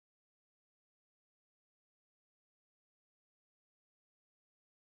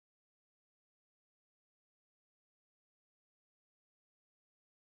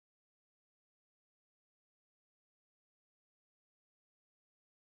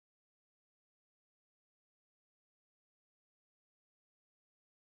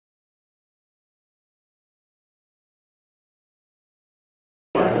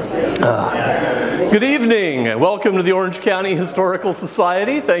Good evening. Welcome to the Orange County Historical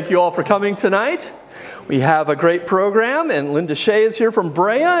Society. Thank you all for coming tonight. We have a great program, and Linda Shay is here from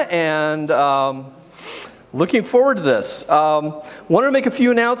Brea, and looking forward to this. Wanted to make a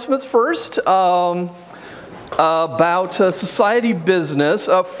few announcements first about society business.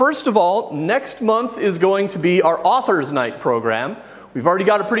 First of all, next month is going to be our Authors Night program. We've already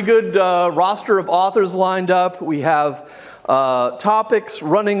got a pretty good roster of authors lined up. We have topics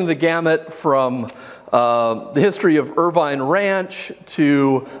running the gamut from the history of Irvine Ranch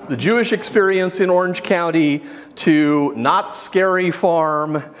to the Jewish experience in Orange County to Not Scary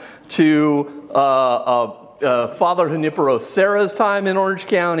Farm to Father Junipero Serra's time in Orange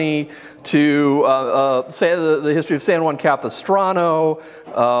County to the history of San Juan Capistrano,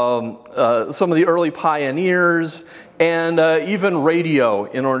 some of the early pioneers, and even radio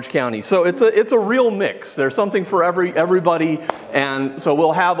in Orange County. So it's a real mix. There's something for everybody, and so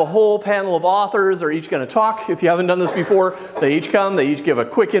we'll have a whole panel of authors. They're each going to talk. If you haven't done this before, they each come. They each give a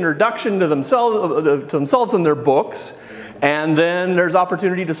quick introduction to themselves and their books, and then there's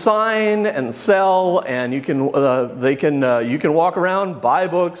opportunity to sign and sell, and you can you can walk around, buy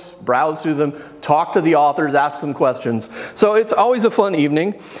books, browse through them, talk to the authors, ask them questions. So it's always a fun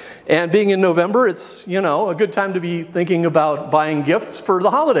evening. And being in November, it's, you know, a good time to be thinking about buying gifts for the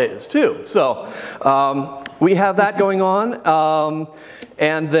holidays, too. So we have that going on.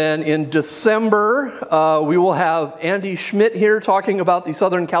 And then in December, we will have Andy Schmidt here talking about the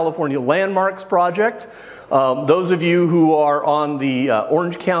Southern California Landmarks Project. Those of you who are on the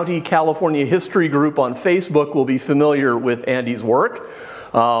Orange County, California History Group on Facebook will be familiar with Andy's work.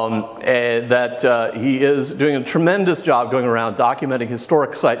 He is doing a tremendous job going around documenting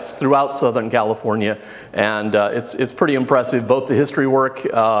historic sites throughout Southern California, and it's pretty impressive, both the history work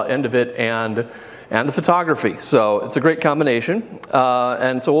end of it and the photography. So it's a great combination,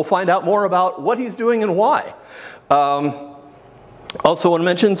 and so we'll find out more about what he's doing and why. Also want to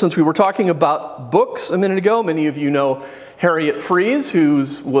mention, since we were talking about books a minute ago, many of you know Harriet Fries, who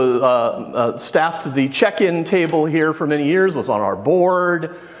staffed the check-in table here for many years, was on our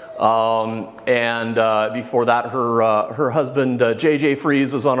board. Before that, her husband, J.J.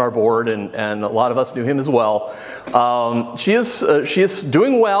 Fries, was on our board, and a lot of us knew him as well. She is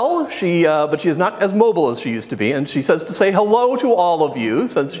doing well, but she is not as mobile as she used to be, and she says to say hello to all of you,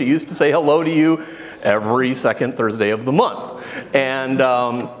 since she used to say hello to you every second Thursday of the month. And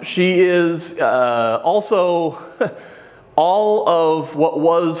she is also all of what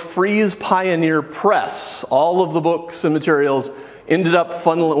was Fries Pioneer Press, all of the books and materials ended up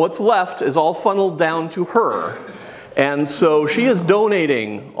funneling, what's left is all funneled down to her. And so she is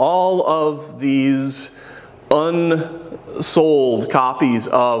donating all of these unsold copies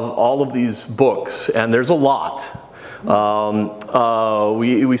of all of these books, and there's a lot.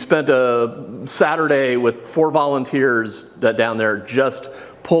 We spent a Saturday with 4 volunteers down there just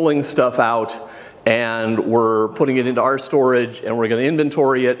pulling stuff out, and we're putting it into our storage, and we're going to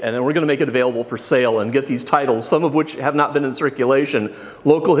inventory it, and then we're going to make it available for sale and get these titles, some of which have not been in circulation,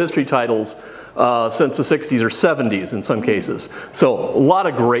 local history titles, since the 60s or 70s in some cases. So a lot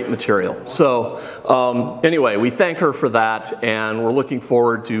of great material. So anyway, we thank her for that, and we're looking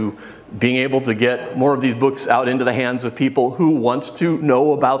forward to being able to get more of these books out into the hands of people who want to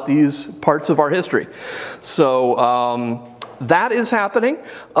know about these parts of our history. So that is happening.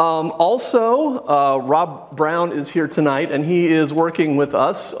 Also, Rob Brown is here tonight, and he is working with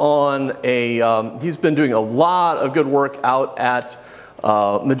us on he's been doing a lot of good work out at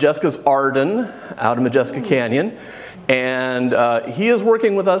Majeska's Arden, out in Majeska Canyon. And he is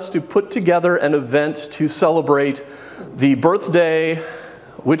working with us to put together an event to celebrate the birthday,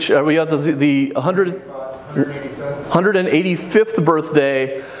 which we have the 185th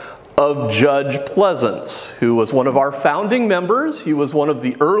birthday of Judge Pleasance, who was one of our founding members. He was one of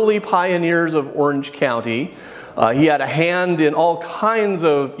the early pioneers of Orange County. He had a hand in all kinds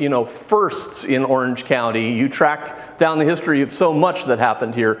of, firsts in Orange County. You track down the history of so much that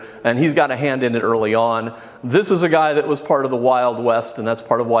happened here, and he's got a hand in it early on. This is a guy that was part of the Wild West, and that's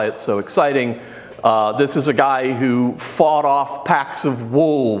part of why it's so exciting. This is a guy who fought off packs of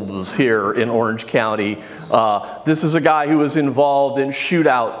wolves here in Orange County. This is a guy who was involved in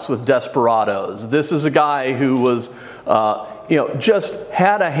shootouts with desperados. This is a guy who was, just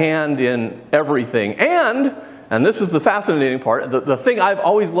had a hand in everything. And this is the fascinating part, the thing I've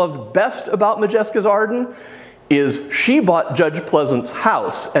always loved best about Majeska's Arden is she bought Judge Pleasant's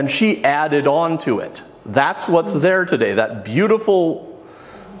house and she added on to it. That's what's there today, that beautiful,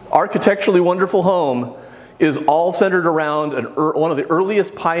 architecturally wonderful home is all centered around one of the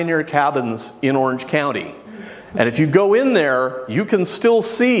earliest pioneer cabins in Orange County. And if you go in there, you can still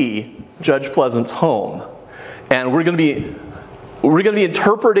see Judge Pleasant's home. And we're going to be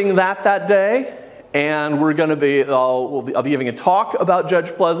interpreting that day. And we're going to be, I'll be giving a talk about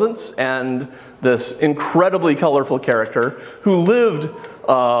Judge Pleasant's and this incredibly colorful character who lived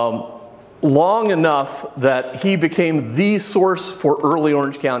long enough that he became the source for early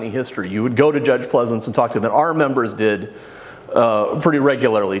Orange County history. You would go to Judge Pleasant's and talk to him, and our members did pretty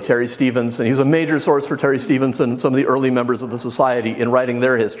regularly. Terry Stevenson, he was a major source for Terry Stevenson and some of the early members of the society in writing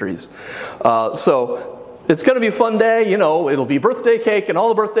their histories. So it's going to be a fun day. You know, it'll be birthday cake and all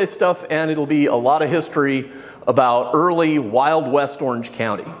the birthday stuff, and it'll be a lot of history about early Wild West Orange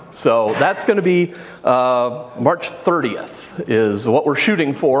County. So that's going to be March 30th is what we're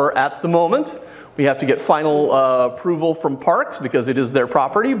shooting for at the moment. We have to get final approval from Parks because it is their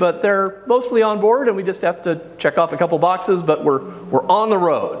property, but they're mostly on board, and we just have to check off a couple boxes, but we're on the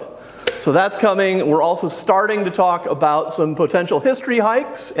road. So that's coming. We're also starting to talk about some potential history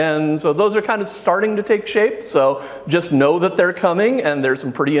hikes, and so those are kind of starting to take shape. So just know that they're coming, and there's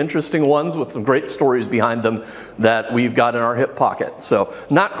some pretty interesting ones with some great stories behind them that we've got in our hip pocket. So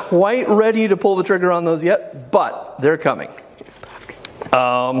not quite ready to pull the trigger on those yet, but they're coming.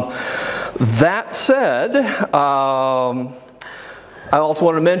 That said, I also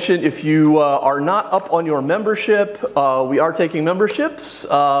want to mention, if you are not up on your membership, we are taking memberships.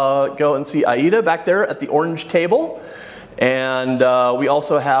 Go and see Aida back there at the orange table. And we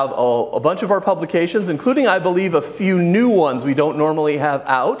also have a bunch of our publications, including, I believe, a few new ones we don't normally have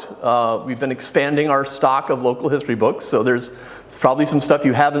out. We've been expanding our stock of local history books, so there's probably some stuff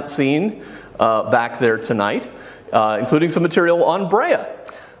you haven't seen back there tonight, including some material on Brea.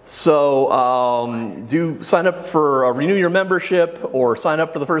 So do sign up for renew your membership, or sign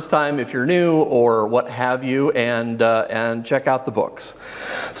up for the first time if you're new, or what have you, and check out the books.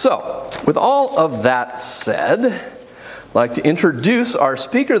 So with all of that said, I'd like to introduce our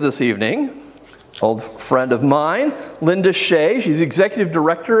speaker this evening, old friend of mine, Linda Shay. She's Executive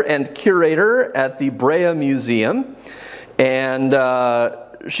Director and Curator at the Brea Museum. And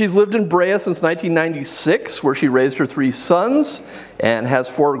she's lived in Brea since 1996, where she raised her 3 sons and has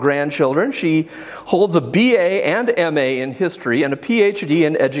 4 grandchildren. She holds a BA and MA in history and a PhD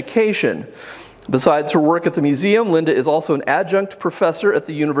in education. Besides her work at the museum, Linda is also an adjunct professor at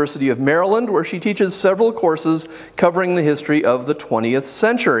the University of Maryland, where she teaches several courses covering the history of the 20th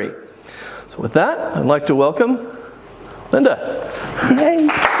century. So with that, I'd like to welcome Linda. Yay.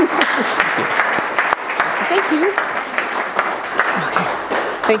 Thank you.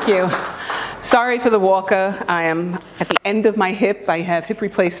 Thank you. Sorry for the walker. I am at the end of my hip. I have hip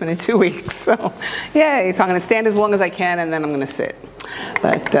replacement in 2 weeks. So, yay. So I'm going to stand as long as I can, and then I'm going to sit.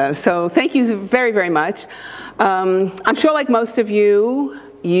 But so thank you very, very much. I'm sure, like most of you,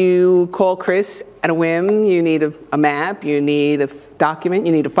 you call Chris at a whim. You need a map. You need a document.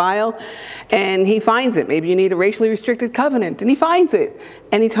 You need a file, and he finds it. Maybe you need a racially restricted covenant, and he finds it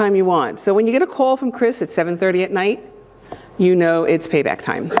anytime you want. So when you get a call from Chris at 7:30 at night, you know it's payback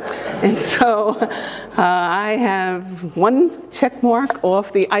time. And so I have 1 check mark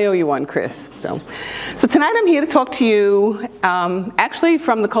off the I owe you one, Chris. So tonight I'm here to talk to you actually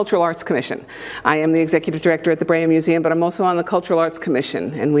from the Cultural Arts Commission. I am the Executive Director at the Brea Museum, but I'm also on the Cultural Arts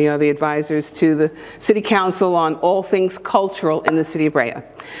Commission, and we are the advisors to the City Council on all things cultural in the city of Brea.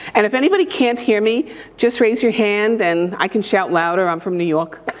 And if anybody can't hear me, just raise your hand and I can shout louder. I'm from New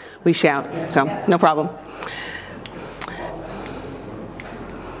York. We shout, so no problem.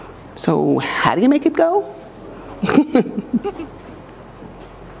 So how do you make it go?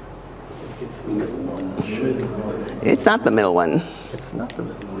 It's the middle one. It's not the middle one. It's not the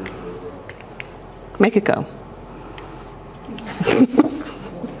middle one. Make it go.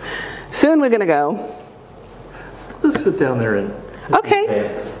 Soon we're going to go. Let's sit down there and okay.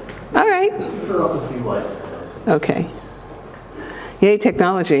 dance. All right. Turn off a few lights. Okay. Yay,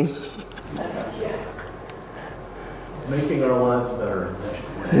 technology. Making our lives better.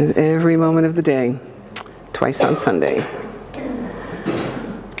 Every moment of the day, twice on Sunday.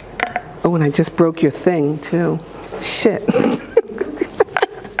 Oh, and I just broke your thing, too. Shit.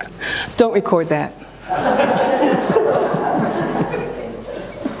 Don't record that.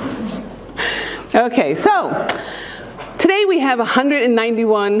 Okay, so today we have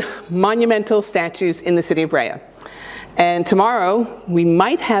 191 monumental statues in the city of Brea. And tomorrow, we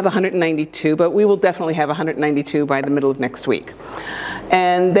might have 192, but we will definitely have 192 by the middle of next week.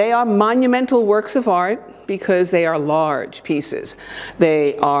 And they are monumental works of art because they are large pieces.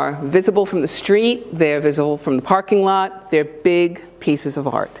 They are visible from the street, they're visible from the parking lot, they're big pieces of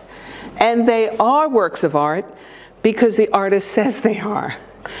art. And they are works of art because the artist says they are.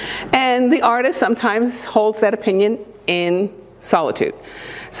 And the artist sometimes holds that opinion in solitude.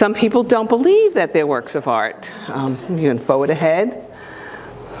 Some people don't believe that they're works of art. You can forward ahead.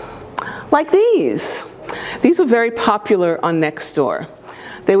 Like these. These were very popular on Nextdoor.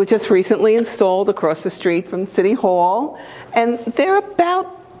 They were just recently installed across the street from City Hall, and they're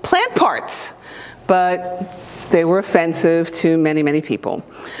about plant parts, but they were offensive to many, many people.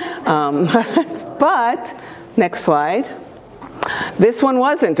 But, next slide. This one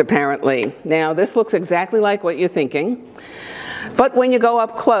wasn't, apparently. Now, this looks exactly like what you're thinking. But when you go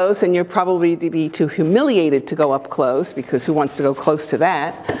up close, and you're probably be too humiliated to go up close, because who wants to go close to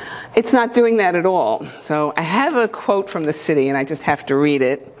that? It's not doing that at all. So I have a quote from the city, and I just have to read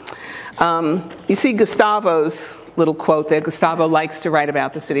it. You see Gustavo's little quote there. Gustavo likes to write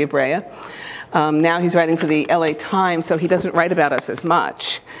about the city of Brea. Now he's writing for the LA Times, so he doesn't write about us as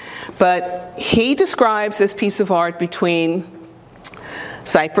much. But he describes this piece of art between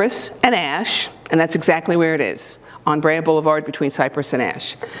Cypress and Ash, and that's exactly where it is, on Brea Boulevard between Cypress and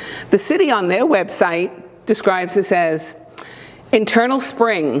Ash. The city on their website describes this as internal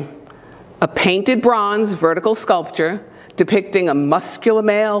spring, a painted bronze vertical sculpture depicting a muscular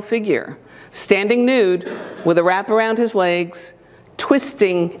male figure, standing nude with a wrap around his legs,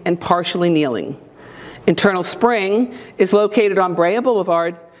 twisting and partially kneeling. Internal spring is located on Brea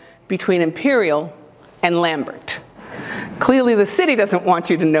Boulevard between Imperial and Lambert. Clearly the city doesn't want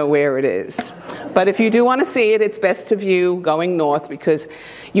you to know where it is. But if you do want to see it, it's best to view going north, because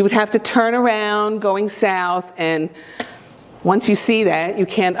you would have to turn around going south, and once you see that, you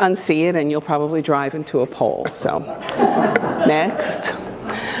can't unsee it, and you'll probably drive into a pole. So, next.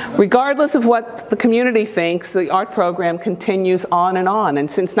 Regardless of what the community thinks, the art program continues on. And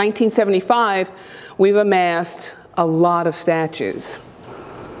since 1975, we've amassed a lot of statues.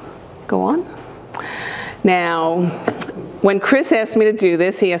 Go on. Now, when Chris asked me to do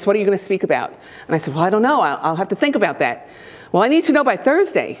this, he asked, what are you going to speak about? And I said, well, I don't know. I'll have to think about that. Well, I need to know by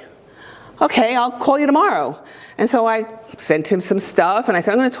Thursday. Okay, I'll call you tomorrow. And so I sent him some stuff, and I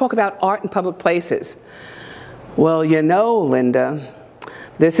said, I'm going to talk about art in public places. Well, you know, Linda,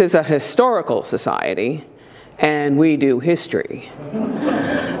 this is a historical society, and we do history.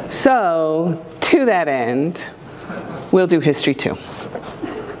 So, to that end, we'll do history too.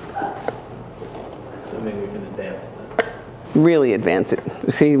 So maybe we can advance it. Really advance it.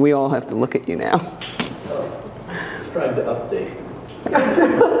 See, we all have to look at you now. It's trying to update.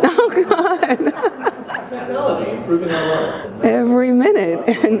 Oh, God. Technology, improving our lives. Every minute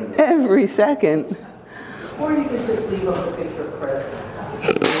and every second. Or you could just leave up the picture of Chris.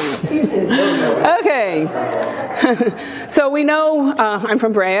 Okay. So we know I'm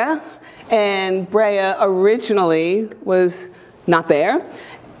from Brea, and Brea originally was not there.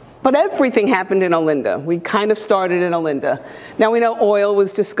 But everything happened in Olinda. We kind of started in Olinda. Now we know oil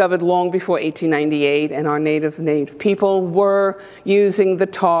was discovered long before 1898, and our native people were using the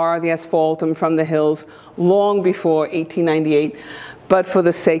tar, the asphaltum from the hills long before 1898. But for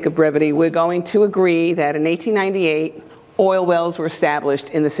the sake of brevity, we're going to agree that in 1898, oil wells were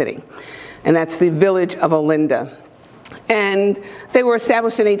established in the city. And that's the village of Olinda. And they were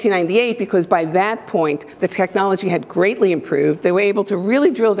established in 1898 because by that point, the technology had greatly improved. They were able to really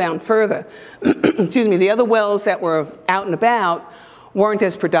drill down further. Excuse me, the other wells that were out and about weren't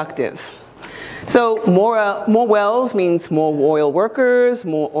as productive. So more wells means more oil workers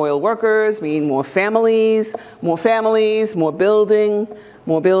mean more families, more building,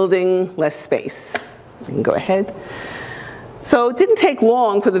 less space. We can go ahead. So it didn't take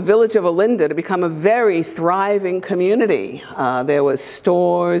long for the village of Olinda to become a very thriving community. There was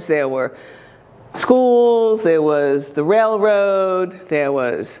stores, there were schools, there was the railroad, there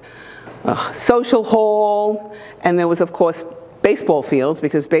was a social hall, and there was, of course, baseball fields,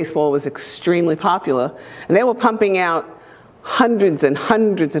 because baseball was extremely popular. And they were pumping out hundreds and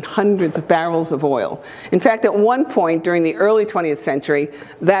hundreds and hundreds of barrels of oil. In fact, at one point during the early 20th century,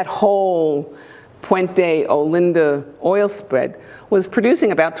 that whole Puente Olinda oil spread was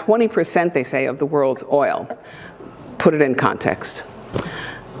producing about 20%, they say, of the world's oil. Put it in context.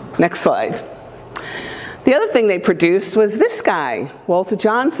 Next slide. The other thing they produced was this guy, Walter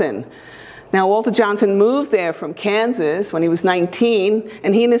Johnson. Now, Walter Johnson moved there from Kansas when he was 19,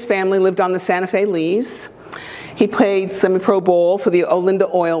 and he and his family lived on the Santa Fe lease. He played semi-pro ball for the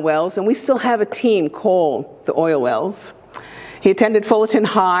Olinda Oil Wells, and we still have a team called the Oil Wells. He attended Fullerton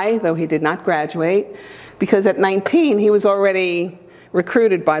High, though he did not graduate, because at 19 he was already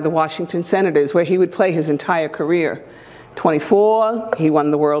recruited by the Washington Senators, where he would play his entire career. 24, he won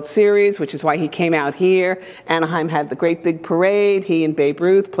the World Series, which is why he came out here. Anaheim had the great big parade. He and Babe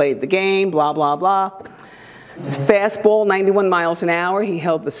Ruth played the game, blah, blah, blah. His fastball, 91 miles an hour. He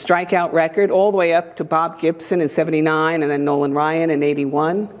held the strikeout record all the way up to Bob Gibson in '79 and then Nolan Ryan in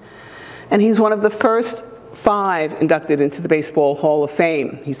 '81. And he's one of the first 5 inducted into the Baseball Hall of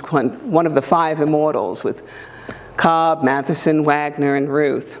Fame. He's one of the 5 immortals with Cobb, Matheson, Wagner, and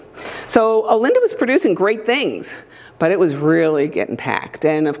Ruth. So Linda was producing great things, but it was really getting packed.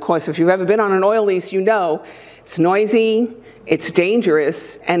 And of course, if you've ever been on an oil lease, you know it's noisy, it's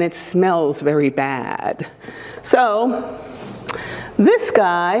dangerous, and it smells very bad. So this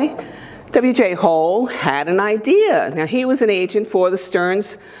guy, W.J. Hole, had an idea. Now, he was an agent for the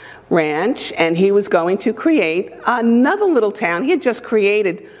Stearns Ranch, and he was going to create another little town. He had just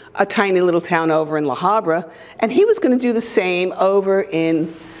created a tiny little town over in La Habra, and he was going to do the same over in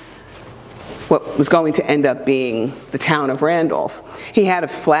what was going to end up being the town of Randolph. He had a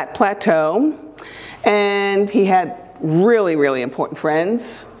flat plateau, and he had really, really important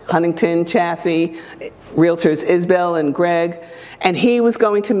friends, Huntington, Chaffee, realtors Isbell and Greg, and he was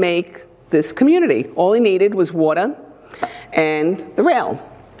going to make this community. All he needed was water and the rail.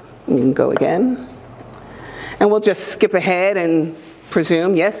 You can go again. And we'll just skip ahead and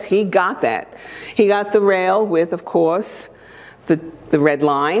presume, yes, he got that. He got the rail with, of course, the red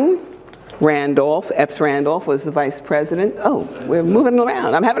line. Randolph, Epps Randolph was the vice president. Oh, we're moving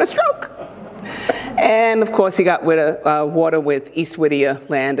around. I'm having a stroke. And of course, he got water with East Whittier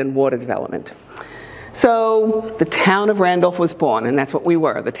Land and Water Development. So the town of Randolph was born, and that's what we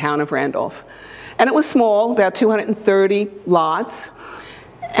were, the town of Randolph. And it was small, about 230 lots.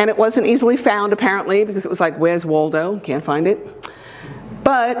 And it wasn't easily found, apparently, because it was like, where's Waldo? Can't find it.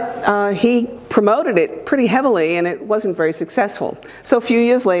 But he promoted it pretty heavily, and it wasn't very successful. So a few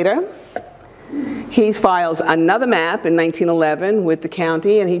years later, he files another map in 1911 with the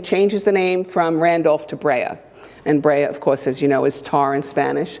county, and he changes the name from Randolph to Brea. And Brea, of course, as you know, is tar in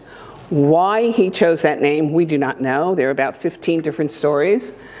Spanish. Why he chose that name, we do not know. There are about 15 different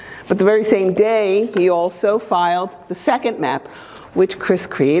stories. But the very same day, he also filed the second map, which Chris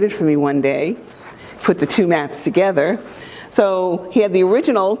created for me one day, put the 2 maps together. So he had the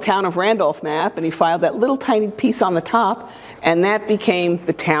original town of Randolph map, and he filed that little tiny piece on the top, and that became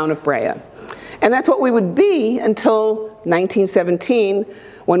the town of Brea. And that's what we would be until 1917,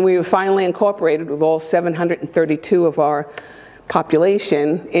 when we were finally incorporated with all 732 of our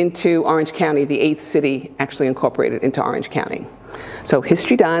population into Orange County, the 8th city actually incorporated into Orange County. So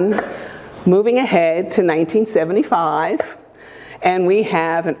history done. Moving ahead to 1975. And we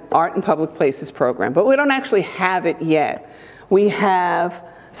have an art and public places program, but we don't actually have it yet. We have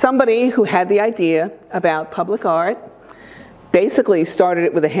somebody who had the idea about public art, basically started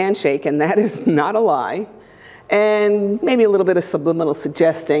it with a handshake, and that is not a lie, and maybe a little bit of subliminal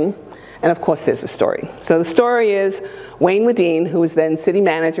suggesting, and of course there's a story. So the story is Wayne Wedeen, who was then city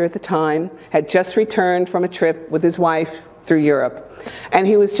manager at the time, had just returned from a trip with his wife through Europe. And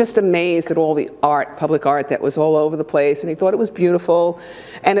he was just amazed at all the art, public art that was all over the place, and he thought it was beautiful,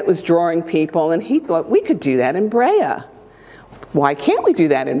 and it was drawing people, and he thought, we could do that in Brea. Why can't we do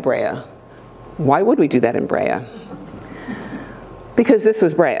that in Brea? Why would we do that in Brea? Because this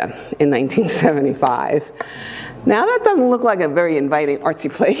was Brea in 1975. Now that doesn't look like a very inviting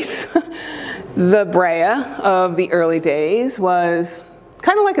artsy place. The Brea of the early days was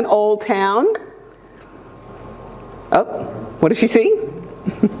kind of like an old town. Oh, what does she see?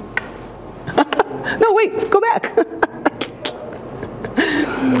 No, wait, go back.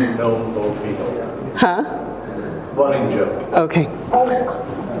 Huh? Running joke. Okay.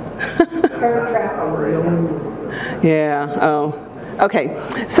 Yeah, oh. Okay,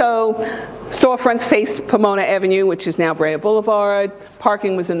 so storefronts faced Pomona Avenue, which is now Brea Boulevard.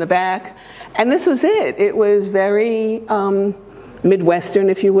 Parking was in the back. And this was it. It was very Midwestern,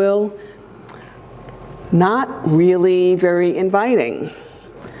 if you will. Not really very inviting.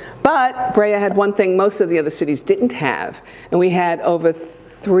 But Brea had one thing most of the other cities didn't have, and we had over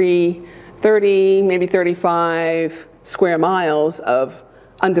 30, maybe 35 square miles of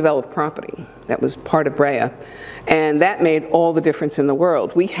undeveloped property. That was part of Brea, and that made all the difference in the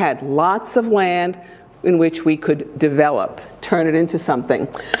world. We had lots of land in which we could develop, turn it into something.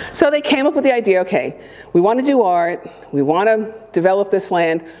 So they came up with the idea, okay, we want to do art, we want to develop this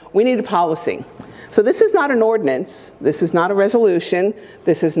land, we need a policy. So this is not an ordinance, this is not a resolution,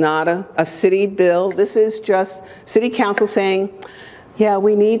 this is not a city bill, this is just city council saying, yeah,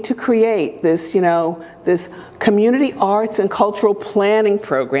 we need to create this, this community arts and cultural planning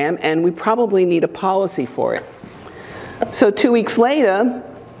program, and we probably need a policy for it. So 2 weeks later,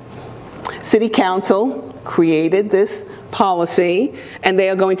 city council created this policy, and they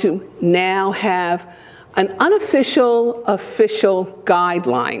are going to now have an unofficial, official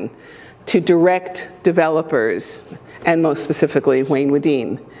guideline to direct developers, and most specifically Wayne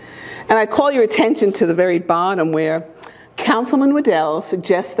Wedeen. And I call your attention to the very bottom where Councilman Waddell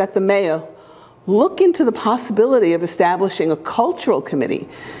suggests that the mayor look into the possibility of establishing a cultural committee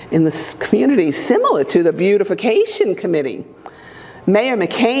in the community similar to the beautification committee. Mayor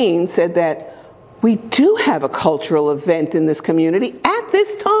McCain said that we do have a cultural event in this community at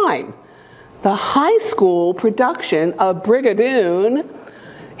this time, the high school production of Brigadoon,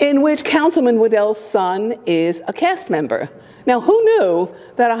 in which Councilman Waddell's son is a cast member. Now, who knew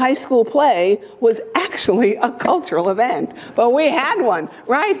that a high school play was actually a cultural event? But we had one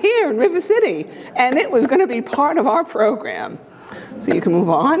right here in River City, and it was going to be part of our program. So you can move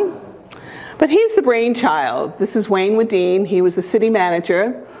on. But he's the brainchild. This is Wayne Wedeen. He was the city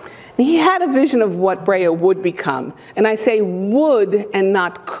manager. He had a vision of what Brea would become. And I say would and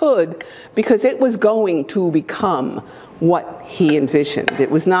not could because it was going to become what he envisioned. It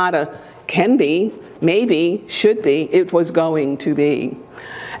was not a can be, maybe, should be. It was going to be.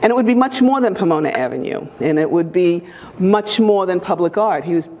 And it would be much more than Pomona Avenue. And it would be much more than public art.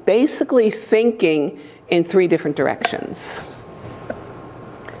 He was basically thinking in 3 different directions.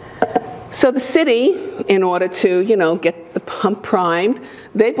 So the city, in order to, get the pump primed,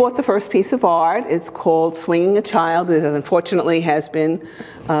 they bought the first piece of art. It's called Swinging a Child. It unfortunately has been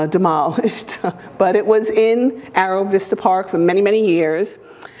demolished, but it was in Arrow Vista Park for many, many years.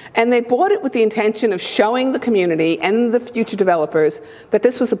 And they bought it with the intention of showing the community and the future developers that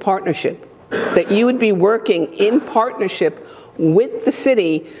this was a partnership, that you would be working in partnership with the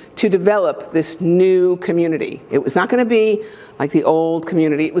city to develop this new community. It was not going to be like the old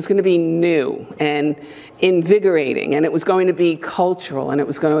community. It was going to be new and invigorating, and it was going to be cultural, and it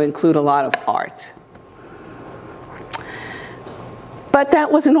was going to include a lot of art. But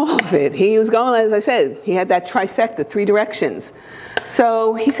that wasn't all of it. He was going, as I said, he had that trifecta, 3 directions.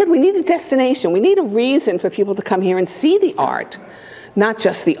 So he said, we need a destination. We need a reason for people to come here and see the art, not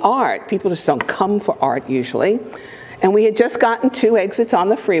just the art. People just don't come for art usually. And we had just gotten 2 exits on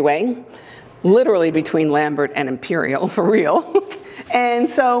the freeway, literally between Lambert and Imperial, for real. And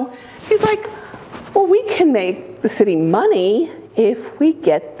so he's like, well, we can make the city money if we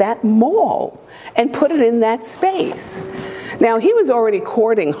get that mall and put it in that space. Now, he was already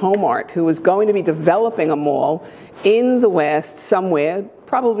courting Homart, who was going to be developing a mall in the West somewhere,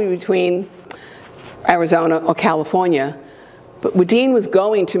 probably between Arizona or California. But Wedeen was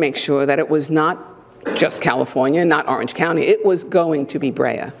going to make sure that it was not just California, not Orange County. It was going to be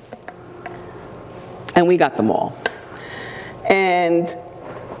Brea. And we got the mall. And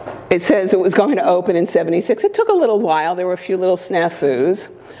it says it was going to open in '76. It took a little while. There were a few little snafus,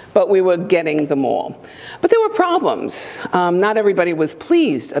 but we were getting the mall. But there were problems. Not everybody was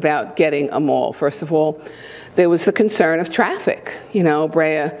pleased about getting a mall. First of all, there was the concern of traffic.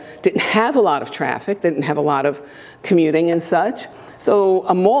 Brea didn't have a lot of traffic, didn't have a lot of commuting and such. So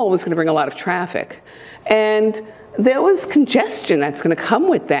a mall was going to bring a lot of traffic. And there was congestion that's going to come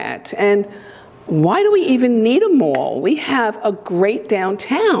with that. And why do we even need a mall? We have a great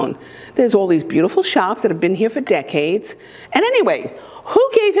downtown. There's all these beautiful shops that have been here for decades. And anyway, who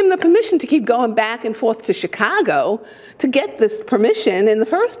gave him the permission to keep going back and forth to Chicago to get this permission in the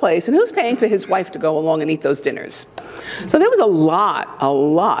first place? And who's paying for his wife to go along and eat those dinners? So there was a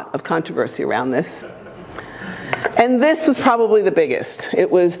lot of controversy around this. And this was probably the biggest. It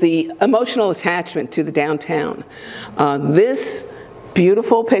was the emotional attachment to the downtown. This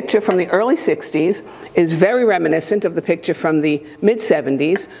beautiful picture from the early '60s is very reminiscent of the picture from the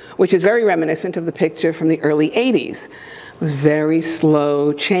mid-'70s, which is very reminiscent of the picture from the early '80s. It was very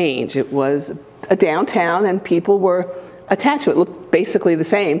slow change. It was a downtown, and people were attached to it. It looked basically the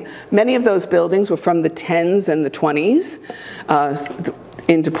same. Many of those buildings were from the 10s and the 20s.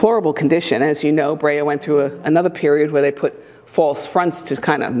 In deplorable condition. As you know, Brea went through another period where they put false fronts to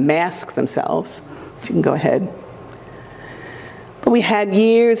kind of mask themselves. You can go ahead. But we had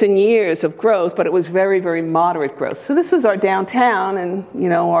years and years of growth, but it was very, very moderate growth. So this was our downtown, and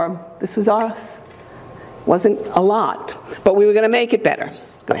this was us. Wasn't a lot, but we were going to make it better.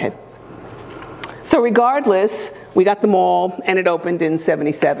 Go ahead. So regardless, we got the mall, and it opened in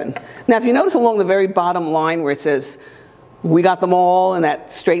 '77. Now, if you notice along the very bottom line where it says, we got the mall and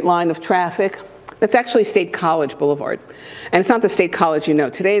that straight line of traffic, that's actually State College Boulevard. And it's not the State College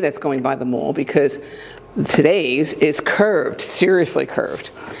today that's going by the mall, because today's is curved, seriously curved.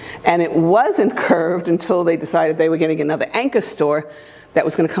 And it wasn't curved until they decided they were getting another anchor store that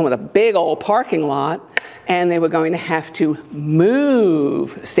was going to come with a big old parking lot, and they were going to have to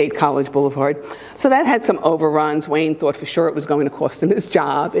move State College Boulevard. So that had some overruns. Wayne thought for sure it was going to cost him his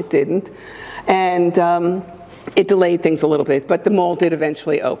job. It didn't. And it delayed things a little bit, but the mall did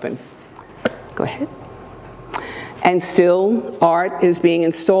eventually open. Go ahead. And still, art is being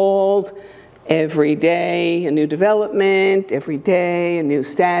installed every day, a new development, every day, a new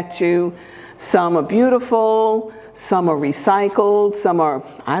statue. Some are beautiful, some are recycled, some are,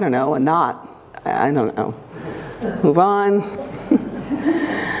 I don't know, not. I don't know. Move on.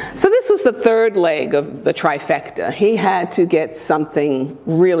 So this was the third leg of the trifecta. He had to get something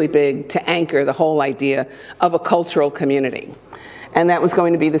really big to anchor the whole idea of a cultural community. And that was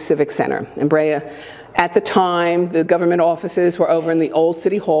going to be the Civic Center. In Brea, at the time, the government offices were over in the old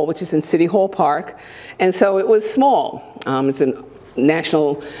City Hall, which is in City Hall Park. And so it was small. It's a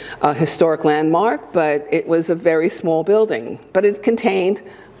National Historic Landmark, but it was a very small building. But it contained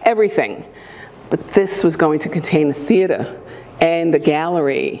everything. But this was going to contain a theater and a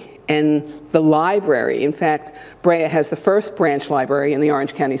gallery and the library. In fact, Brea has the first branch library in the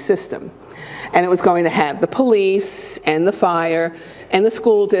Orange County system. And it was going to have the police and the fire and the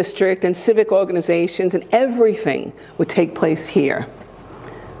school district and civic organizations, and everything would take place here.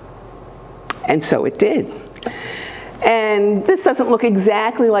 And so it did. And this doesn't look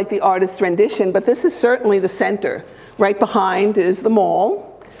exactly like the artist's rendition, but this is certainly the center. Right behind is the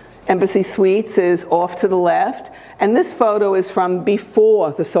mall. Embassy Suites is off to the left. And this photo is from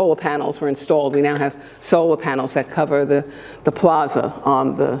before the solar panels were installed. We now have solar panels that cover the plaza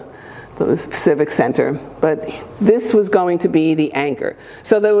on the Civic Center. But this was going to be the anchor.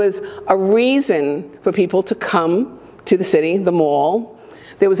 So there was a reason for people to come to the city, the mall.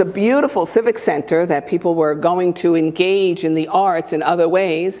 There was a beautiful civic center that people were going to engage in the arts in other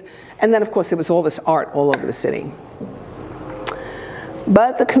ways. And then, of course, there was all this art all over the city.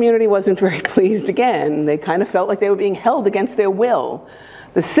 But the community wasn't very pleased again. They kind of felt like they were being held against their will.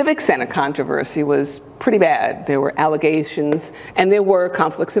 The Civic Center controversy was pretty bad. There were allegations, and there were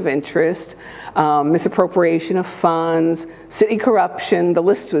conflicts of interest, misappropriation of funds, city corruption. The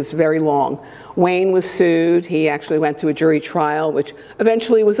list was very long. Wayne was sued. He actually went to a jury trial, which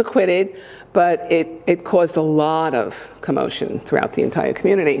eventually was acquitted, but it caused a lot of commotion throughout the entire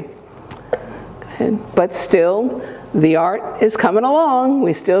community. Go ahead. But still, the art is coming along.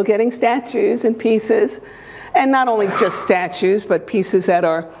 We're still getting statues and pieces. And not only just statues, but pieces that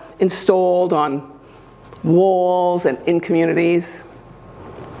are installed on walls and in communities.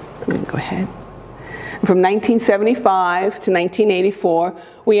 Go ahead. From 1975 to 1984,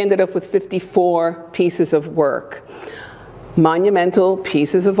 we ended up with 54 pieces of work. Monumental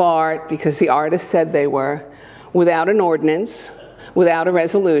pieces of art, because the artist said they were, without an ordinance, without a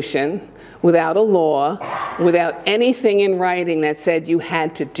resolution, without a law, without anything in writing that said you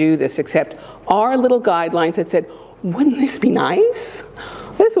had to do this, except our little guidelines that said, wouldn't this be nice?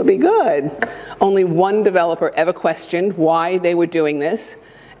 This would be good. Only one developer ever questioned why they were doing this,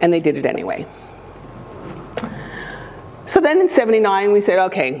 and they did it anyway. So then in '79, we said,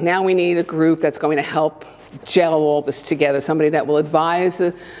 okay, now we need a group that's going to help gel all this together, somebody that will advise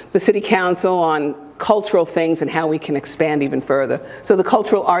the city council on cultural things and how we can expand even further. So the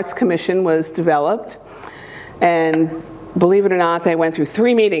Cultural Arts Commission was developed, and believe it or not, they went through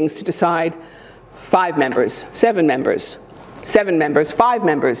 3 meetings to decide 5 members, 7 members, 7 members, 5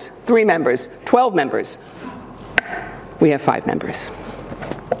 members, 3 members, 12 members. We have 5 members.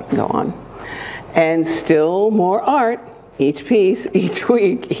 Go on. And still more art, each piece, each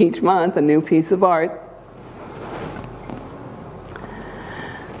week, each month, a new piece of art.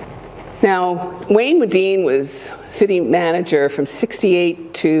 Now, Wayne Modine was city manager from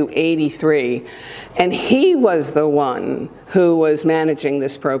 '68 to '83, and he was the one who was managing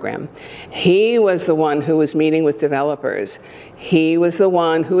this program. He was the one who was meeting with developers. He was the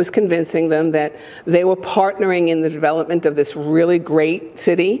one who was convincing them that they were partnering in the development of this really great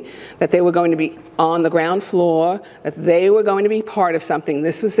city, that they were going to be on the ground floor, that they were going to be part of something.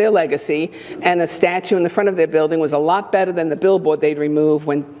 This was their legacy, and the statue in the front of their building was a lot better than the billboard they'd remove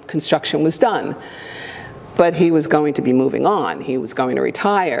when construction was done. But he was going to be moving on. He was going to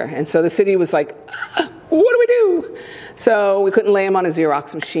retire. And so the city was like, what do we do? So we couldn't lay him on a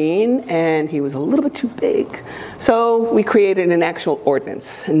Xerox machine, and he was a little bit too big. So we created an actual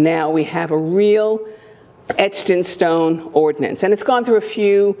ordinance. And now we have a real etched in stone ordinance. And it's gone through a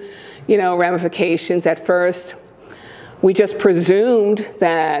few, ramifications. At first, we just presumed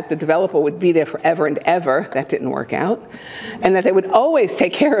that the developer would be there forever and ever. That didn't work out. And that they would always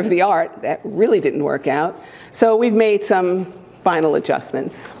take care of the art. That really didn't work out. So we've made some final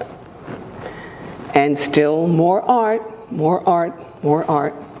adjustments. And still more art, more art, more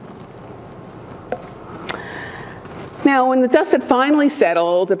art. Now, when the dust had finally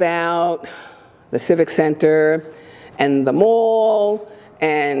settled about the Civic Center and the mall,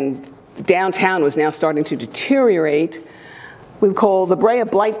 and the downtown was now starting to deteriorate, we call the Brea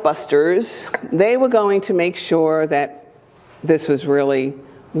Blight Busters. They were going to make sure that this was really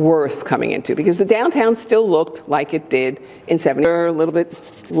worth coming into, because the downtown still looked like it did in 70s, a little bit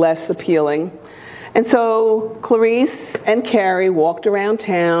less appealing. And so Clarice and Carrie walked around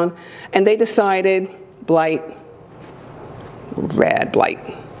town and they decided blight, rad blight,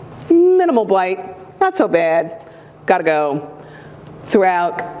 minimal blight, not so bad, gotta go,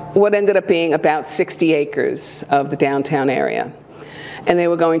 throughout what ended up being about 60 acres of the downtown area. And they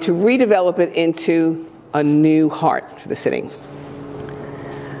were going to redevelop it into a new heart for the city.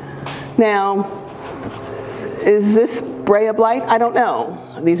 Now, is this Brea Blight? I don't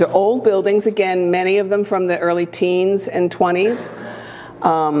know. These are old buildings, again, many of them from the early teens and 20s.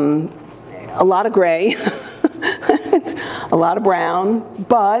 A lot of gray, a lot of brown,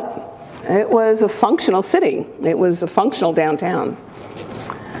 but it was a functional city. It was a functional downtown.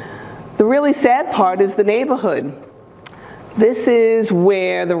 The really sad part is the neighborhood. This is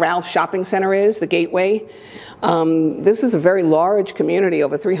where the Ralph Shopping Center is, the Gateway. This is a very large community,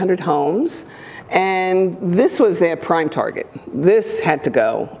 over 300 homes, and this was their prime target. This had to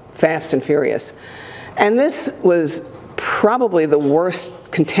go fast and furious. And this was probably the worst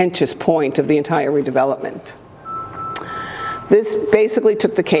contentious point of the entire redevelopment. This basically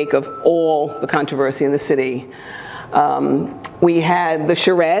took the cake of all the controversy in the city. We had the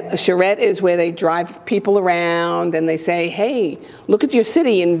charrette. A charrette is where they drive people around and they say, hey, look at your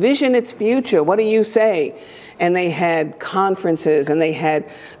city, envision its future, what do you say? And they had conferences and they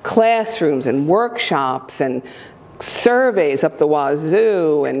had classrooms and workshops and surveys up the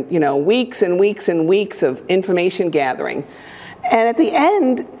wazoo and, you know, weeks and weeks and weeks of information gathering. And at the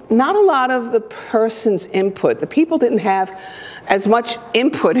end, not a lot of the person's input. The people didn't have as much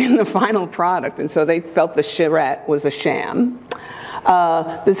input in the final product, and so they felt the charrette was a sham.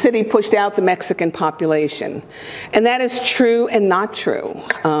 The city pushed out the Mexican population. And that is true and not true.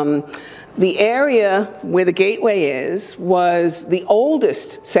 The area where the Gateway is was the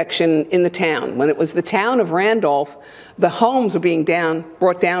oldest section in the town. When it was the town of Randolph, the homes were being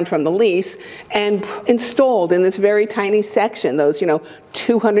brought down from the lease and installed in this very tiny section, those,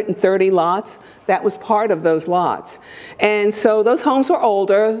 230 lots. That was part of those lots. And so those homes were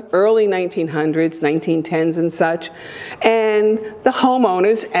older, early 1900s, 1910s and such. And the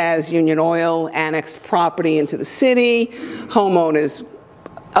homeowners, as Union Oil annexed property into the city, homeowners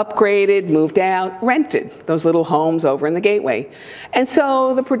upgraded, moved out, rented those little homes over in the Gateway. And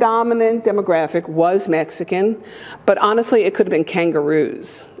so the predominant demographic was Mexican, but honestly, it could have been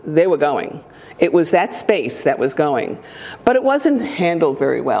kangaroos. They were going. It was that space that was going. But it wasn't handled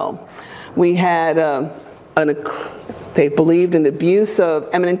very well. We had, they believed in the abuse of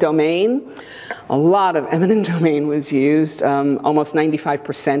eminent domain. A lot of eminent domain was used. Almost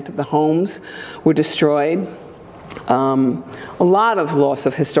 95% of the homes were destroyed. A lot of loss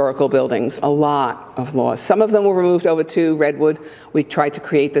of historical buildings, a lot of loss. Some of them were removed over to Redwood. We tried to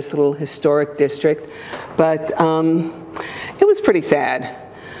create this little historic district, but it was pretty sad.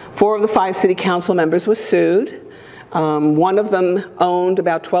 4 of the 5 city council members were sued. One of them owned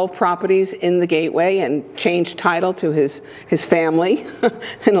about 12 properties in the Gateway and changed title to his family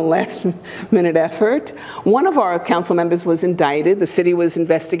in a last-minute effort. One of our council members was indicted. The city was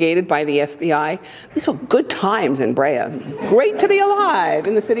investigated by the FBI. These were good times in Brea. Great to be alive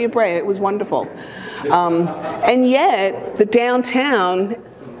in the city of Brea. It was wonderful. And yet, the downtown,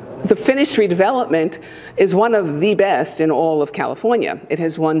 the finished redevelopment, is one of the best in all of California. It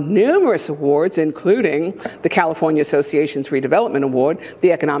has won numerous awards, including the California Association's Redevelopment Award,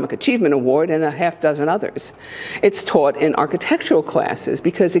 the Economic Achievement Award, and a half-dozen others. It's taught in architectural classes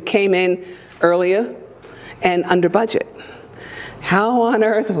because it came in earlier and under budget. How on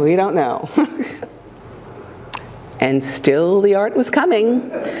earth? We don't know. And still the art was coming.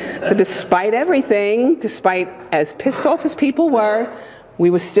 So despite everything, despite as pissed off as people were, we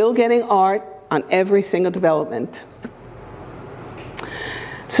were still getting art on every single development.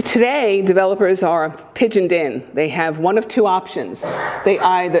 So today, developers are pigeoned in. They have one of 2 options. They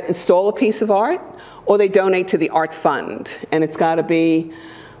either install a piece of art or they donate to the art fund. And it's got to be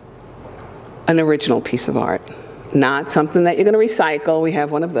an original piece of art, not something that you're going to recycle. We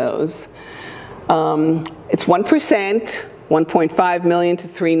have one of those. It's 1%, 1.5 million to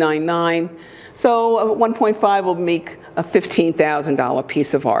 399. So 1.5 will make a $15,000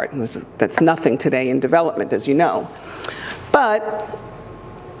 piece of art. That's nothing today in development, as you know. But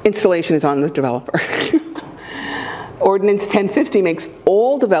installation is on the developer. Ordinance 1050 makes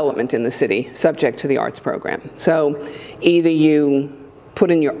all development in the city subject to the arts program. So either you put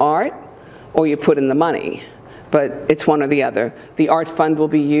in your art or you put in the money. but it's one or the other. The art fund will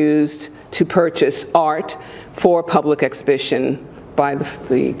be used to purchase art for public exhibition by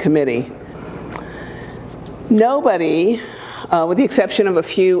the committee. Nobody, with the exception of a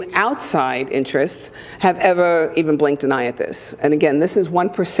few outside interests, have ever even blinked an eye at this. And again, this is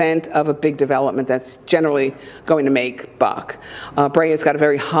 1% of a big development that's generally going to make buck. Brea's got a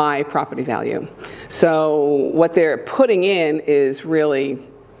very high property value. So what they're putting in is really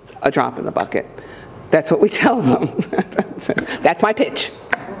a drop in the bucket. That's what we tell them. That's my pitch.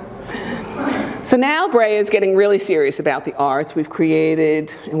 So now Brea is getting really serious about the arts. We've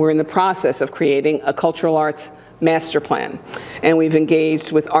created, and we're in the process of creating, a cultural arts master plan. And we've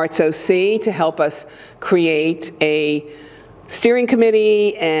engaged with Arts OC to help us create a steering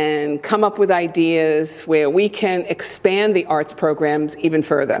committee and come up with ideas where we can expand the arts programs even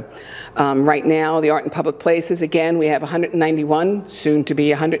further. Right now, the art in public places, again, we have 191, soon to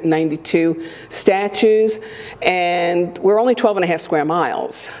be 192 statues, and we're only 12.5 square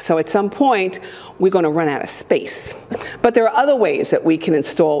miles. So at some point, we're going to run out of space. But there are other ways that we can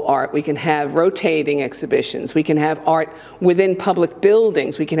install art. We can have rotating exhibitions. We can have art within public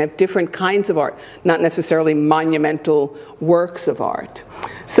buildings. We can have different kinds of art, not necessarily monumental works of art.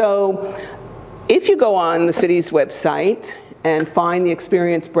 So if you go on the city's website and find the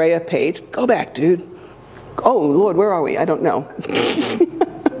Experience Brea page, go back, dude. Oh, Lord, where are we? I don't know.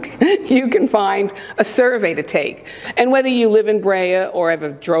 You can find a survey to take. And whether you live in Brea or ever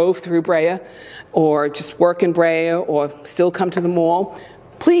drove through Brea or just work in Brea or still come to the mall,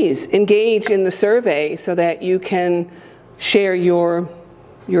 please engage in the survey so that you can share your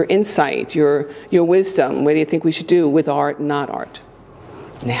insight, your wisdom. What do you think we should do with art and not art?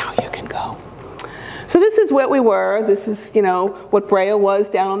 Now you can go. So this is what we were. This is, you know, what Brea was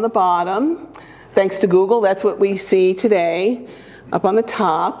down on the bottom. Thanks to Google, that's what we see today. Up on the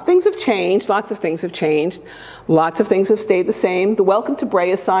top, things have changed, lots of things have changed. Lots of things have stayed the same. The Welcome to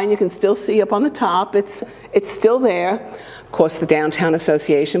Brea sign you can still see up on the top, it's still there. Of course, the Downtown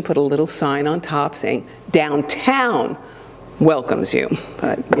Association put a little sign on top saying, downtown welcomes you,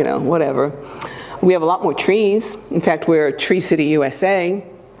 but you know, whatever. We have a lot more trees. In fact, we're Tree City, USA.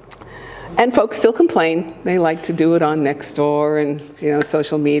 And folks still complain. They like to do it on Nextdoor and, you know,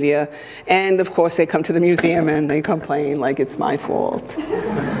 social media. And of course they come to the museum and they complain like it's my fault.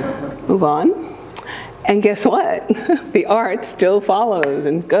 Move on. And guess what? The art still follows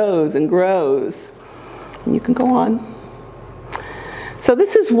and goes and grows. And you can go on. So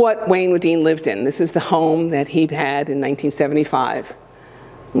this is what Wayne Wedeen lived in. This is the home that he had in 1975.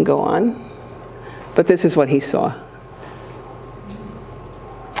 And go on. But this is what he saw.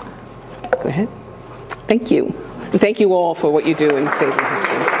 Go ahead. Thank you. And thank you all for what you do in saving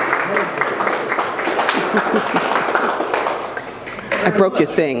history. I broke your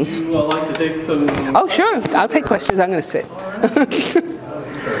thing. Would you like to take some... Oh, sure. I'll take questions. I'm going to sit.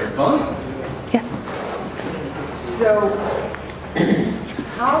 That's very fun. Yeah. So,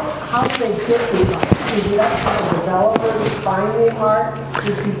 how do they get the art? Is it up to the developers to find the art?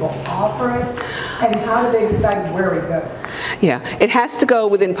 Do people offer it? And how do they decide where it goes? Yeah, it has to go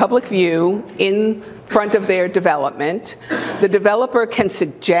within public view in front of their development. The developer can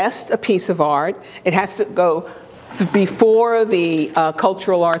suggest a piece of art. It has to go before the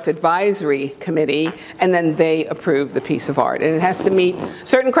Cultural Arts Advisory Committee, and then they approve the piece of art. And it has to meet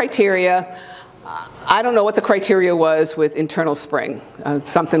certain criteria. I don't know what the criteria was with internal spring.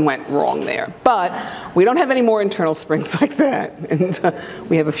 Something went wrong there. But we don't have any more internal springs like that. And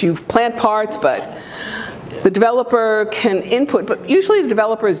we have a few plant parts, but the developer can input, but usually the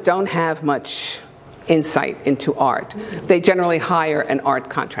developers don't have much insight into art. They generally hire an art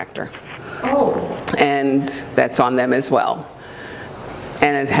contractor. Oh. And that's on them as well.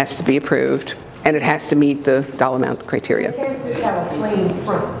 And it has to be approved. And it has to meet the dollar amount criteria. They can't just have a plain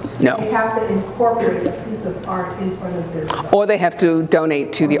front. No. They have to incorporate a piece of art in front of their development. Or they have to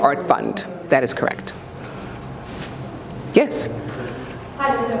donate to the art fund. That is correct. Yes?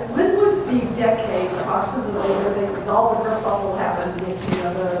 Hi, when was the decade approximately where all the kerfuffle happened with, you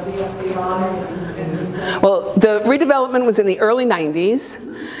know, the honor and Well, the redevelopment was in the early 90s,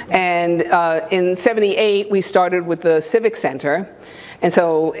 and in 78 we started with the Civic Center, and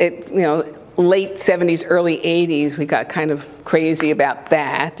so it, you know, late 70s, early 80s we got kind of crazy about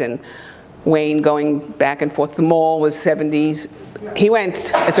that, and Wayne going back and forth. The mall was 70s. He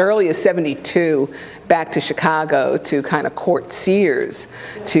went as early as 72 back to Chicago to kind of court Sears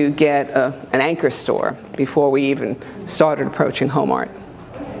to get an anchor store before we even started approaching home art.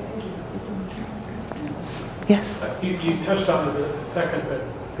 Yes? You touched on it a second, but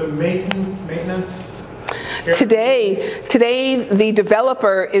the maintenance? Today, the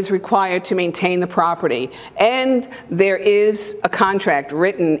developer is required to maintain the property, and there is a contract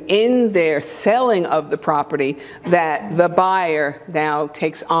written in their selling of the property that the buyer now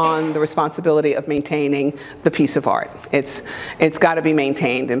takes on the responsibility of maintaining the piece of art. It's got to be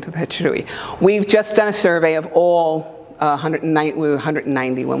maintained in perpetuity. We've just done a survey of all 190, we were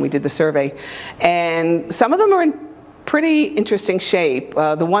 190 when we did the survey, and some of them are in pretty interesting shape.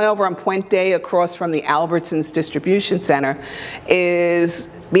 The one over on Point Day across from the Albertsons Distribution Center is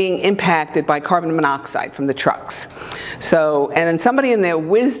being impacted by carbon monoxide from the trucks. So, and then somebody in their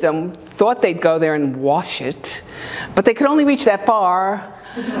wisdom thought they'd go there and wash it, but they could only reach that far.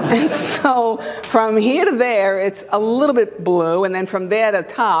 And so from here to there, it's a little bit blue, and then from there to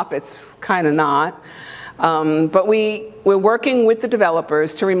top, it's kind of not. But we're working with the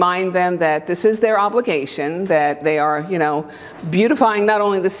developers to remind them that this is their obligation, that they are, you know, beautifying not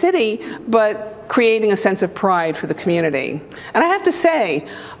only the city, but creating a sense of pride for the community. And I have to say,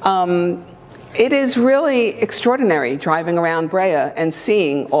 it is really extraordinary driving around Brea and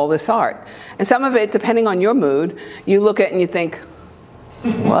seeing all this art. And some of it, depending on your mood, you look at it and you think,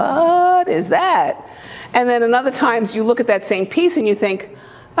 what is that? And then in other times you look at that same piece and you think,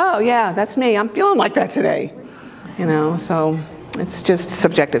 oh yeah, that's me, I'm feeling like that today. You know, so it's just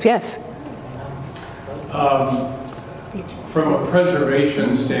subjective. Yes? From a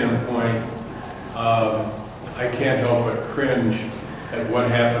preservation standpoint, I can't help but cringe at what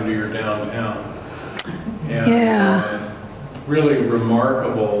happened to your downtown. And yeah. Really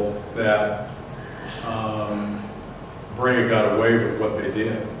remarkable that Brea got away with what they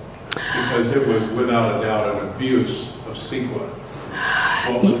did, because it was without a doubt an abuse of CEQA.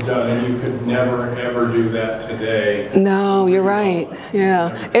 What was done, and you could never ever do that today. No, you're right.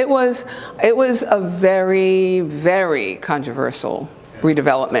 Yeah, it was a very, very controversial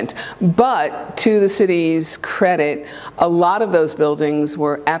redevelopment. But to the city's credit, a lot of those buildings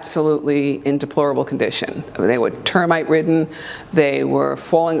were absolutely in deplorable condition. They were termite ridden. They were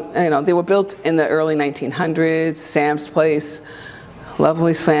falling. You know, they were built in the early 1900s. Sam's Place,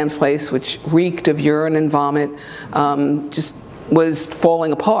 lovely Sam's Place, which reeked of urine and vomit. Just was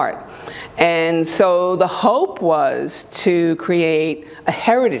falling apart. And so the hope was to create a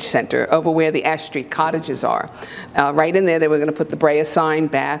heritage center over where the Ash Street cottages are. Right in there, they were going to put the Brea sign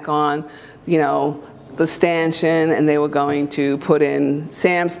back on, you know, the stanchion, and they were going to put in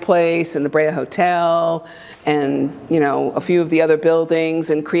Sam's Place and the Brea Hotel and, you know, a few of the other buildings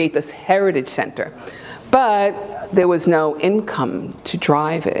and create this heritage center. But there was no income to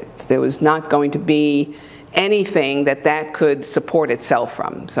drive it. There was not going to be anything that could support itself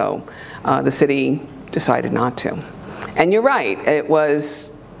from. So the city decided not to. And you're right, it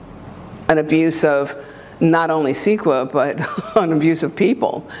was an abuse of not only CEQA, but an abuse of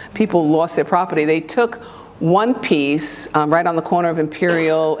people. People lost their property. They took one piece right on the corner of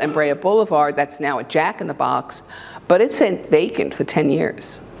Imperial and Brea Boulevard that's now a Jack in the Box, but it's been vacant for 10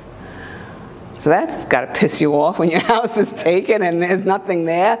 years. So that's got to piss you off when your house is taken and there's nothing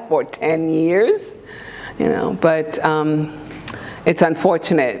there for 10 years. You know, but it's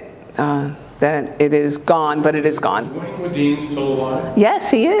unfortunate that it is gone, but it is gone. Is Wayne Wadeen still alive? Yes,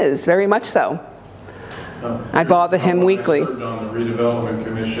 he is, very much so. I bother him weekly. I served on the redevelopment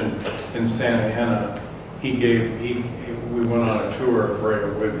commission in Santa Ana. We went on a tour of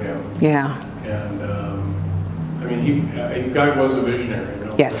Brea with him. Yeah. And I mean, the guy was a visionary.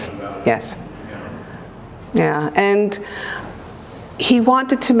 No yes. About it. Yes. Yeah, and he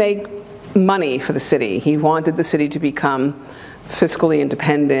wanted to make money for the city. He wanted the city to become fiscally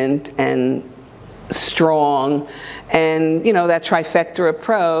independent and strong, and you know, that trifecta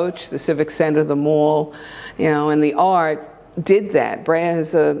approach, the civic center, the mall, you know, and the art did that. Brea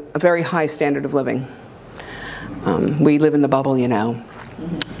has a very high standard of living. We live in the bubble, you know.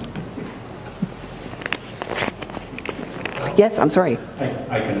 Yes, I'm sorry.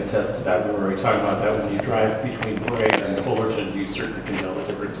 I can attest to that. We were already talking about that. When you drive between Brea and Fullerton, you certainly can tell the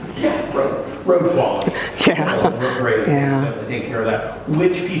difference between road quality. Yeah. So Brea is Yeah. taking care of that.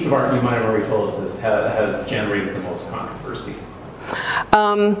 Which piece of art, you might have already told us, has generated the most controversy?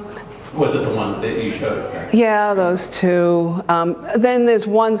 Was it the one that you showed? Yeah, those two. Then there's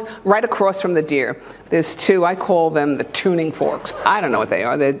ones right across from the deer. There's two, I call them the tuning forks. I don't know what they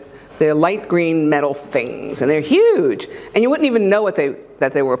are. They're light green metal things, and they're huge. And you wouldn't even know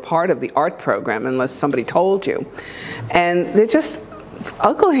that they were part of the art program unless somebody told you. And they're just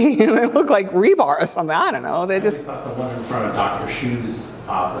ugly. They look like rebar or something. I don't know. They're just... I thought the one in front of Dr. Shu's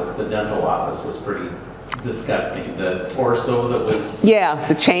office, the dental office, was pretty disgusting. The torso that was... Yeah,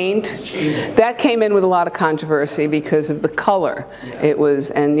 the chained. That came in with a lot of controversy because of the color. Yeah. It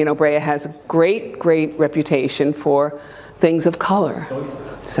was, and you know, Brea has a great, great reputation for things of color.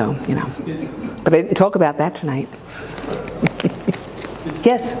 So, you know, but I didn't talk about that tonight.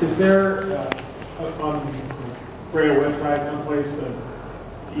 Yes? Is there on Brea website someplace that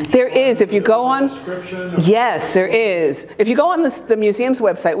there is. If you go on, yes, there is. If you go on the museum's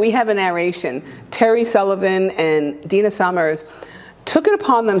website, we have a narration. Terry Sullivan and Dina Summers took it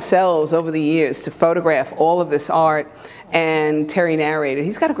upon themselves over the years to photograph all of this art, and Terry narrated.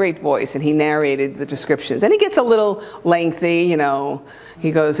 He's got a great voice, and he narrated the descriptions. And he gets a little lengthy, you know.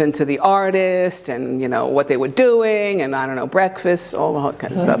 He goes into the artist and, you know, what they were doing, and I don't know, breakfast, all that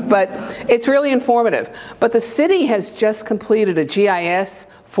kind of stuff. But it's really informative. But the city has just completed a GIS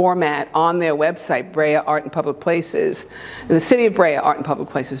format on their website, Brea Art and Public Places, the City of Brea Art and Public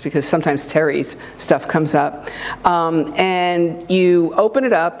Places, because sometimes Terry's stuff comes up. And you open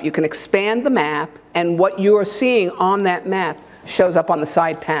it up, you can expand the map, and what you're seeing on that map shows up on the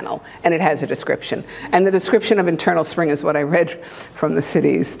side panel, and it has a description. And the description of Internal Spring is what I read from the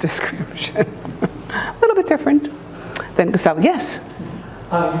city's description. A little bit different than Gustavo. Yes?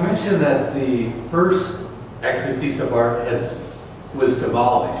 You mentioned that the first actually piece of art was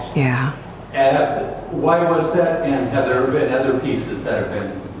demolished. Yeah. Why was that, and have there been other pieces that have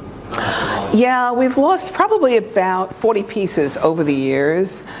been demolished? Yeah, we've lost probably about 40 pieces over the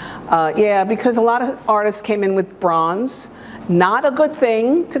years. Yeah, because a lot of artists came in with bronze. Not a good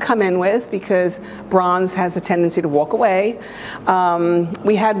thing to come in with, because bronze has a tendency to walk away.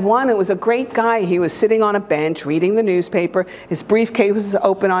 We had one, it was a great guy. He was sitting on a bench reading the newspaper. His briefcase was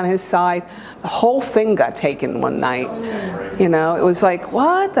open on his side. The whole thing got taken one night. You know, it was like,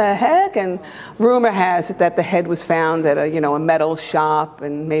 what the heck? And rumor has it that the head was found at a, you know, a metal shop,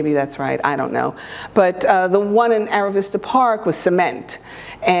 and maybe that's right, I don't know. But the one in Aravista Park was cement,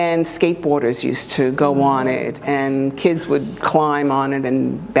 and skateboarders used to go on it, and kids would climb on it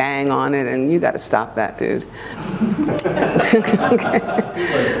and bang on it, and you got to stop that, dude. Okay.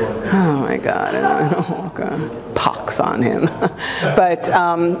 Oh my God, pox on him. But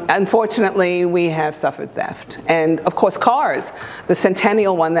unfortunately, we have suffered theft. And of course, cars. The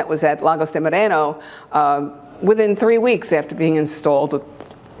Centennial one that was at Lagos de Moreno, within 3 weeks after being installed, was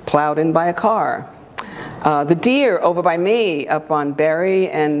plowed in by a car. The deer over by me, up on Berry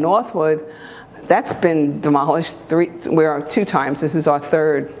and Northwood, that's been demolished two times. This is our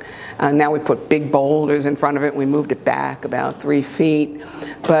third. Now we put big boulders in front of it. We moved it back about 3 feet.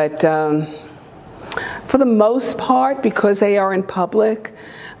 But for the most part, because they are in public,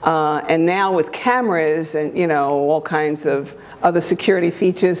 and now with cameras and, you know, all kinds of other security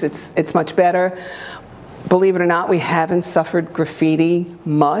features, it's much better. Believe it or not, we haven't suffered graffiti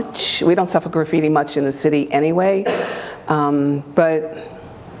much. We don't suffer graffiti much in the city anyway. But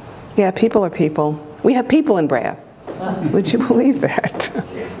yeah, people are people. We have people in Brea. Would you believe that?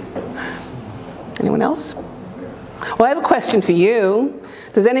 Anyone else? Well, I have a question for you.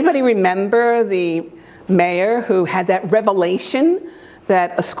 Does anybody remember the mayor who had that revelation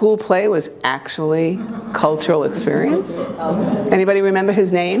that a school play was actually cultural experience? Anybody remember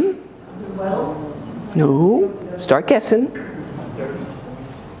his name? No. Start guessing.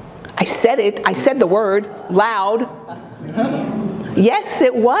 I said it. I said the word loud. Yes,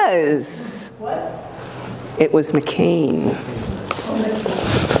 it was. What? It was McCain.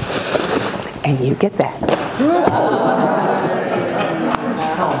 And you get that.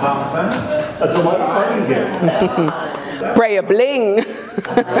 That's a lot of fun. Brea bling. Well,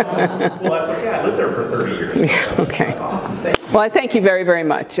 that's okay. I lived there for 30 years. So Okay. That's awesome. Well, I thank you very, very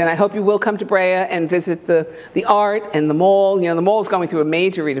much. And I hope you will come to Brea and visit the art and the mall. You know, the mall is going through a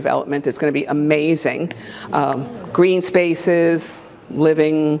major redevelopment. It's going to be amazing. Green spaces,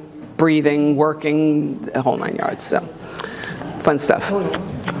 living, breathing, working, the whole 9 yards. So, fun stuff.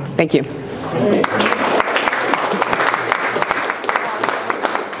 Thank you. Thank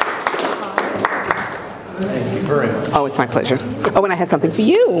you very much. Oh, it's my pleasure. Oh, and I have something for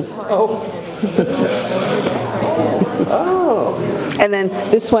you. Oh. Oh. And then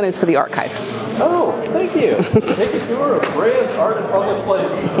this one is for the archive. Oh, thank you. Take a tour of Brea's Art and Public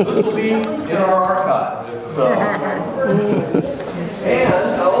Places. This will be in our archive. So. And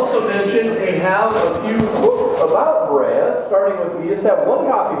I'll also mention we have a few books about Brea, starting with, we just have one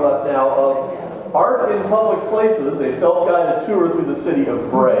copy left now of Art in Public Places, a self-guided tour through the city of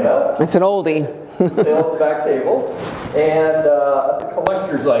Brea. It's an oldie. Sale at the back table. And a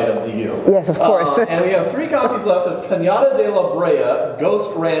collector's item to you. Yes, of course. And we have 3 copies left of Cañada de la Brea, Ghost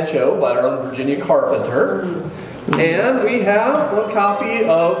Rancho by our own Virginia Carpenter. And we have 1 copy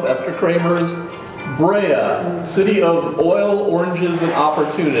of Esther Kramer's Brea, City of Oil, Oranges, and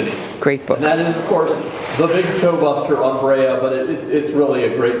Opportunity. Great book. And that is, of course, the big toe buster on Brea, but it's really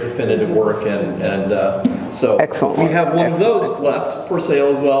a great definitive work, and so excellent. We have one of those left for sale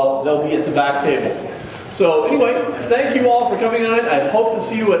as well. They'll be at the back table. So anyway, thank you all for coming tonight. I hope to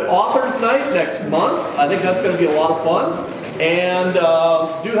see you at Authors Night next month. I think that's going to be a lot of fun. And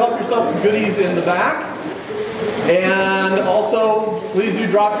do help yourself to goodies in the back. And also, please do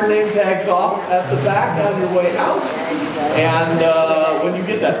drop your name tags off at the back on your way out, and when you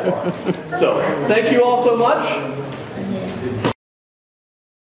get that far. So, thank you all so much.